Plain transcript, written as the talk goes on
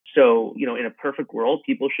So, in a perfect world,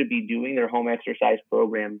 people should be doing their home exercise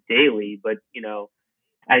program daily. But,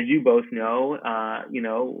 as you both know,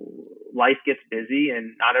 life gets busy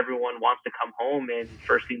and not everyone wants to come home and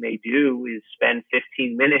first thing they do is spend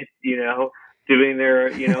 15 minutes, doing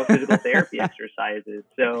their, physical therapy exercises.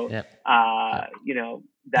 So, Yep.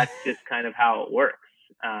 That's just kind of how it works.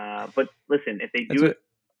 But listen, if they do it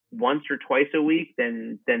once or twice a week,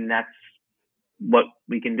 then that's what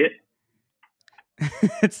we can do.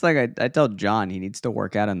 It's like I tell John he needs to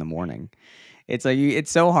work out in the morning. It's like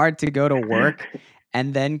it's so hard to go to work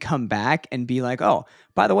and then come back and be like, oh,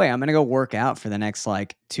 by the way, I'm gonna go work out for the next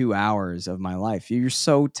like 2 hours of my life. You're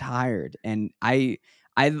so tired, and I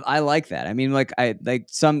like that. I mean, like I like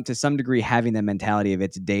to some degree having the mentality of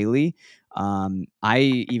it's daily.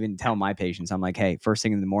 I even tell my patients, I'm like, hey, first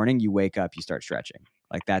thing in the morning, you wake up, you start stretching.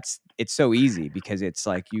 Like it's so easy because it's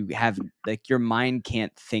like you have like your mind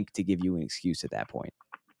can't think to give you an excuse at that point.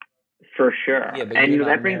 For sure. Yeah, but and you're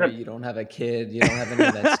that not brings married, up, you don't have a kid, you don't have any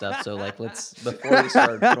of that stuff. So like, before you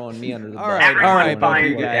start throwing me under the bus. everyone both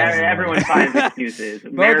you guys. Everyone finds excuses.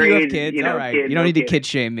 Both Married, you have kids, all right. Kids, you don't need to kids. kid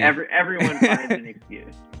shame me. Everyone finds an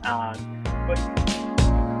excuse. But